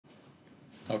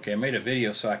Okay, I made a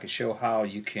video so I could show how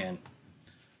you can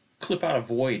clip out a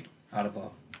void out of a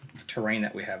terrain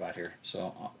that we have out here.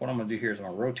 So what I'm going to do here is I'm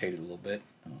going to rotate it a little bit.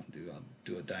 I'll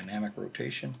do a dynamic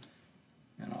rotation,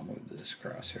 and I'll move this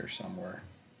across here somewhere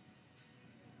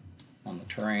on the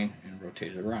terrain and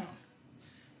rotate it around.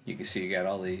 You can see you got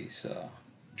all these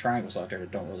triangles out there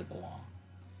that don't really belong.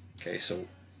 Okay, so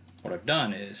what I've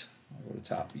done is I'll go to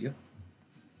top view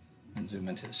and zoom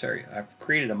into this area. I've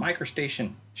created a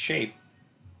microstation shape,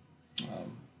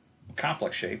 a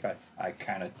complex shape. I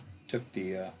kind of took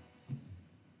the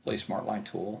Play Smart Line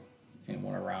tool and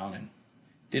went around and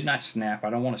did not snap. I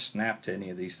don't want to snap to any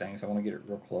of these things. I want to get it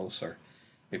real close. Or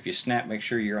if you snap, make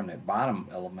sure you're on the bottom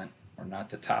element or not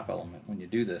the top element when you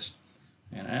do this.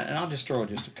 And I'll just throw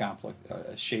just a complex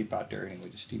shape out there anyway,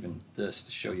 just even this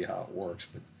to show you how it works.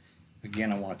 But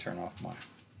again, I want to turn off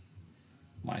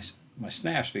my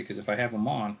snaps, because if I have them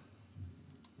on,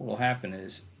 what will happen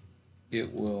is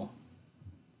it will,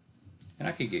 and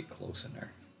I could get close in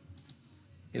there,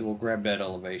 it will grab that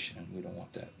elevation, and we don't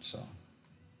want that. So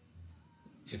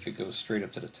if it goes straight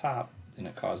up to the top, then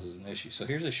it causes an issue. So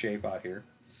here's a shape out here.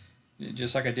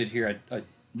 Just like I did here, I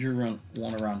drew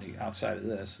one around the outside of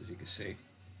this, as you can see,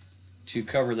 to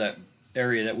cover that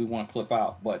area that we want to clip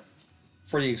out. But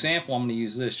for the example, I'm going to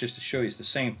use this just to show you it's the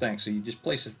same thing. So you just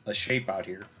place a shape out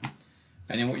here,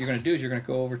 and then what you're going to do is you're going to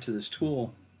go over to this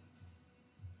tool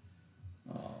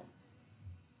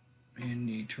in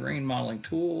the terrain modeling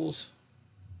tools.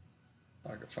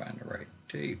 If I can find the right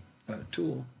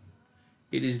tool.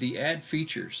 It is the Add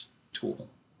Features tool.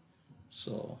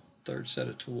 So third set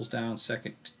of tools down,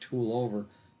 second tool over,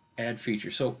 Add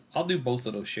Features. So I'll do both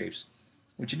of those shapes.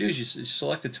 What you do is you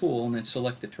select the tool and then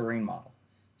select the terrain model.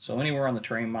 So anywhere on the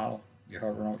terrain model, you're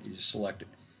hovering over, you just select it.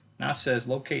 Now it says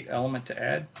Locate Element to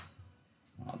Add.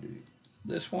 I'll do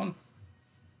this one,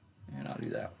 and I'll do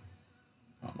that one.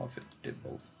 I don't know if it did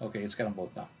both. Okay, it's got them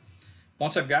both now.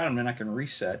 Once I've got them, then I can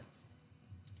reset,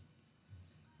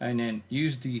 and then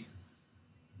use the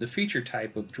feature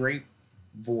type of Drape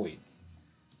Void,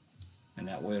 and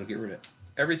that way it'll get rid of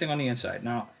everything on the inside.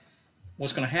 Now,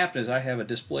 what's going to happen is I have a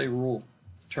display rule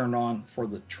turned on for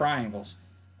the triangles,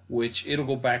 which it'll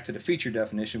go back to the feature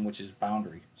definition, which is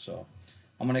boundary. So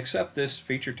I'm going to accept this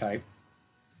feature type,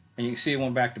 and you can see it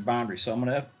went back to boundary. So I'm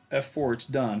going to F4, it's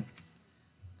done.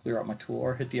 Clear out my tool,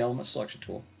 or hit the element selection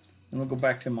tool. And we'll go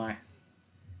back to my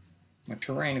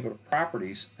terrain and go to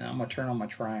properties, and I'm going to turn on my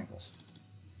triangles.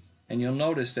 And you'll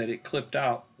notice that it clipped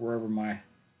out wherever my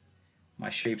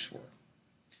shapes were.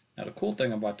 Now the cool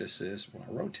thing about this is when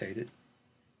I rotate it,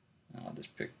 I'll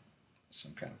just pick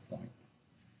some kind of point.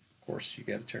 Of course, you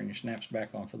got to turn your snaps back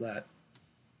on for that.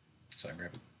 So I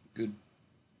grab a good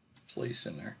place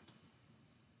in there.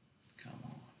 Come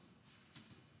on.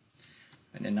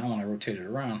 And then now when I rotate it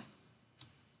around,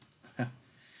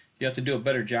 you have to do a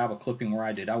better job of clipping where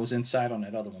I did. I was inside on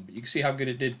that other one, but you can see how good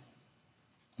it did.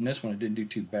 On this one, it didn't do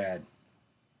too bad.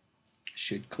 It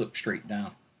should clip straight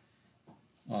down.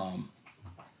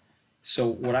 So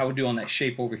what I would do on that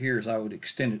shape over here is I would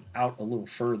extend it out a little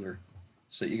further,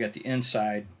 so you got the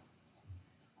inside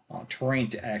terrain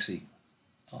to actually,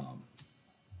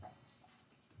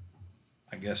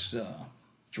 I guess,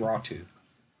 draw to.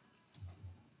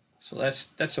 So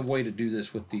that's a way to do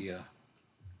this with the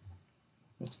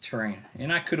terrain.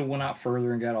 And I could have went out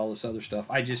further and got all this other stuff.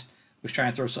 I just was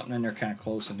trying to throw something in there kind of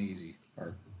close and easy.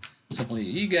 Or simply,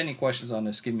 you got any questions on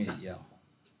this, give me a yell.